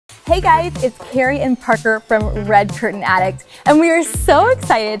Hey guys, it's Carrie and Parker from Red Curtain Addict, and we are so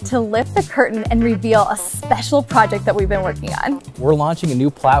excited to lift the curtain and reveal a special project that we've been working on. We're launching a new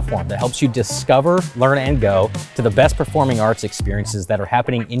platform that helps you discover, learn, and go to the best performing arts experiences that are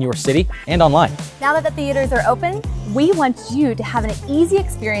happening in your city and online. Now that the theaters are open, we want you to have an easy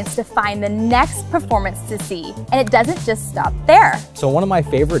experience to find the next performance to see, and it doesn't just stop there. So one of my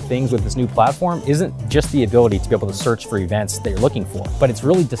favorite things with this new platform isn't just the ability to be able to search for events that you're looking for, but it's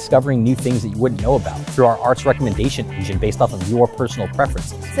really discovering new things that you wouldn't know about through our arts recommendation engine based off of your personal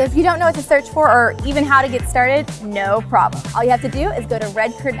preferences. So if you don't know what to search for or even how to get started, no problem. All you have to do is go to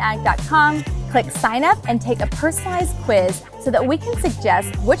redcurtainaddict.com, click sign up, and take a personalized quiz so that we can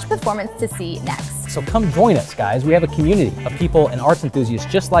suggest which performance to see next. So come join us, guys. We have a community of people and arts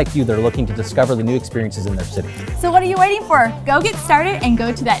enthusiasts just like you that are looking to discover the new experiences in their city. So what are you waiting for? Go get started and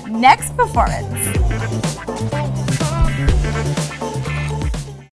go to that next performance.